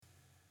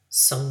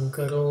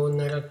Sankaro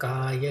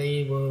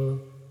narakayaiva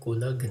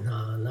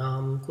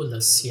kulaghnanam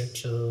kulasya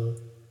cha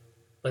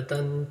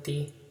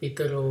patanti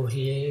pitaro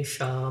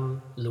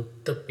hyesham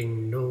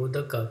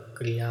luptapindodaka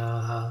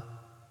kriyaha.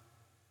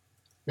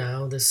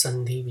 Now the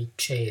Sandhi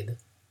Vichhed.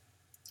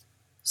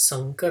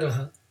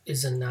 Sankaraha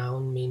is a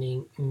noun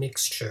meaning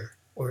mixture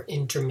or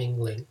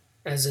intermingling,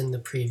 as in the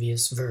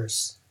previous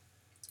verse.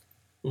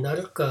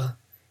 Naraka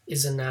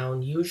is a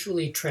noun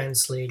usually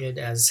translated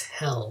as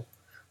hell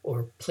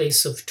or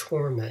place of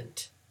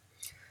torment.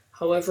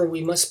 However,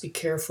 we must be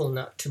careful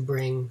not to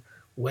bring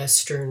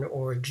Western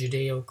or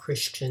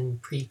Judeo-Christian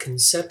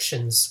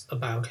preconceptions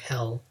about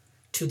hell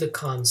to the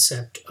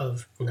concept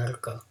of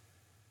naraka.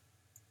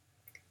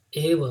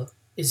 Eva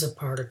is a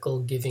particle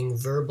giving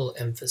verbal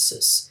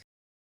emphasis.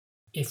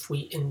 If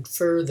we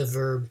infer the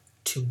verb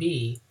to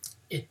be,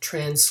 it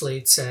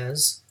translates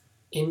as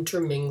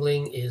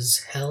intermingling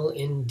is hell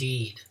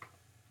indeed.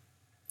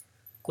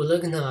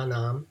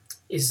 Kulaghnanam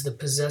is the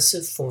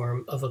possessive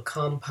form of a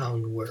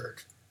compound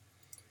word.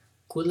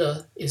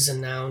 Kula is a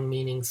noun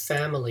meaning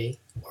family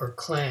or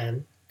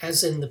clan,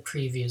 as in the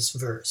previous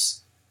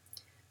verse.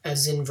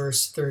 As in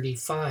verse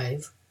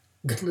 35,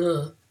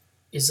 ghna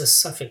is a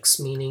suffix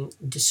meaning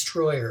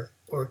destroyer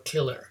or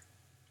killer.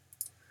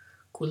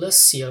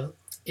 Kulasya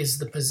is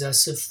the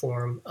possessive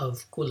form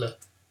of kula.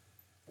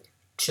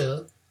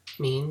 Cha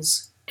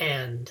means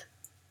and.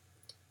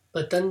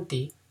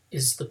 Patanti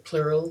is the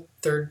plural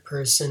third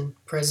person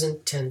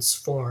present tense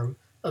form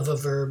of a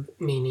verb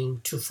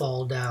meaning to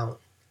fall down.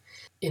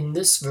 In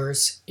this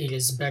verse, it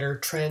is better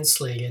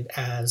translated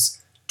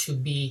as to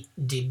be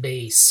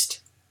debased.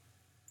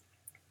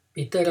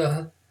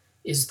 Pitaraha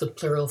is the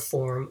plural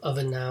form of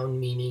a noun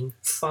meaning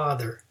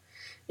father.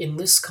 In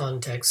this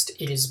context,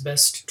 it is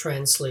best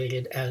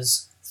translated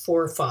as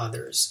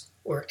forefathers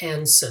or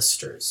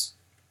ancestors.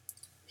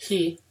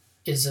 He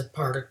is a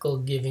particle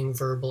giving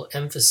verbal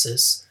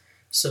emphasis,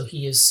 so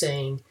he is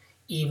saying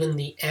even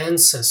the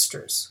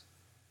ancestors.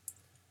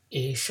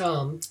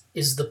 Esham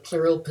is the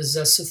plural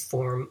possessive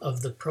form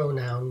of the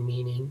pronoun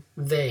meaning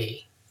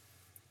they.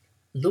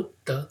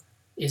 Lupta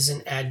is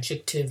an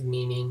adjective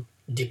meaning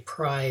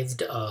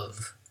deprived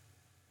of.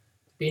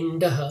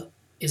 Pindaha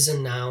is a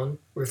noun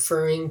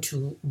referring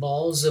to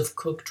balls of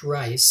cooked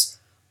rice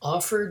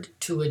offered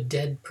to a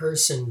dead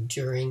person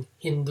during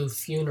Hindu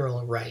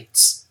funeral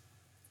rites.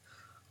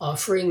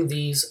 Offering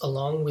these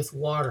along with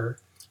water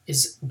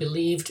is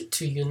believed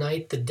to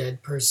unite the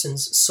dead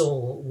person's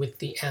soul with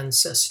the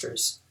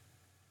ancestors.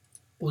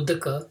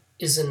 Udaka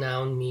is a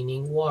noun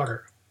meaning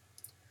water.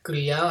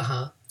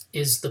 Kriyaha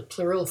is the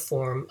plural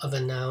form of a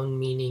noun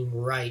meaning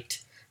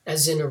rite,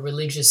 as in a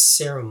religious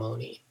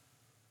ceremony.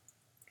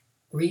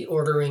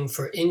 Reordering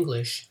for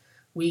English,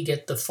 we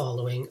get the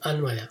following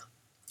anvaya.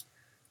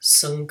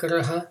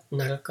 Sankaraha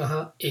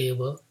narakaha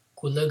eva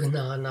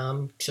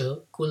kulaghnanam cha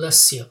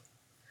kulasya.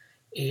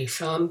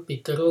 Esham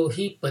pitaro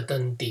hi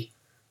patanti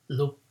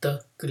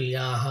lupta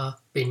kriyaha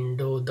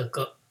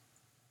pindodaka.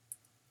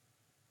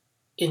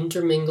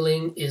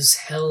 Intermingling is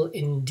hell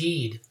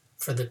indeed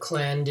for the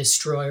clan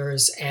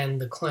destroyers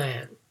and the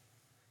clan.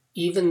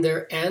 Even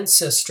their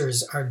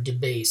ancestors are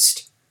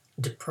debased,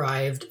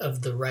 deprived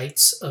of the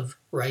rights of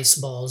rice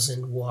balls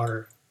and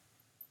water.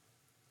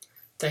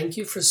 Thank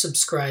you for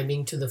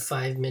subscribing to the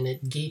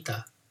 5-Minute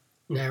Gita,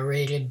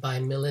 narrated by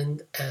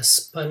Milind S.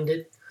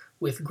 Pandit,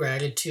 with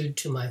gratitude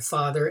to my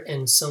father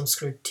and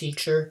Sanskrit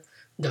teacher,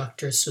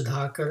 Dr.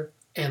 Sudhakar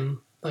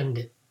M.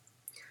 Pandit.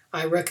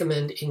 I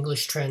recommend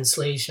English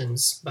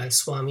translations by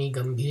Swami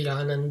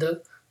Gambhirananda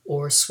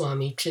or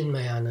Swami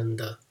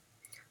Chinmayananda.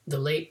 The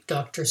late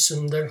Dr.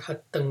 Sundar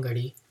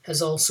Hattangadi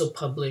has also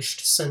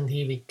published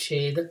Sandhi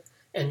Vichhed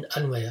and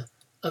Anvaya,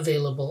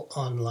 available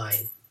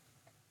online.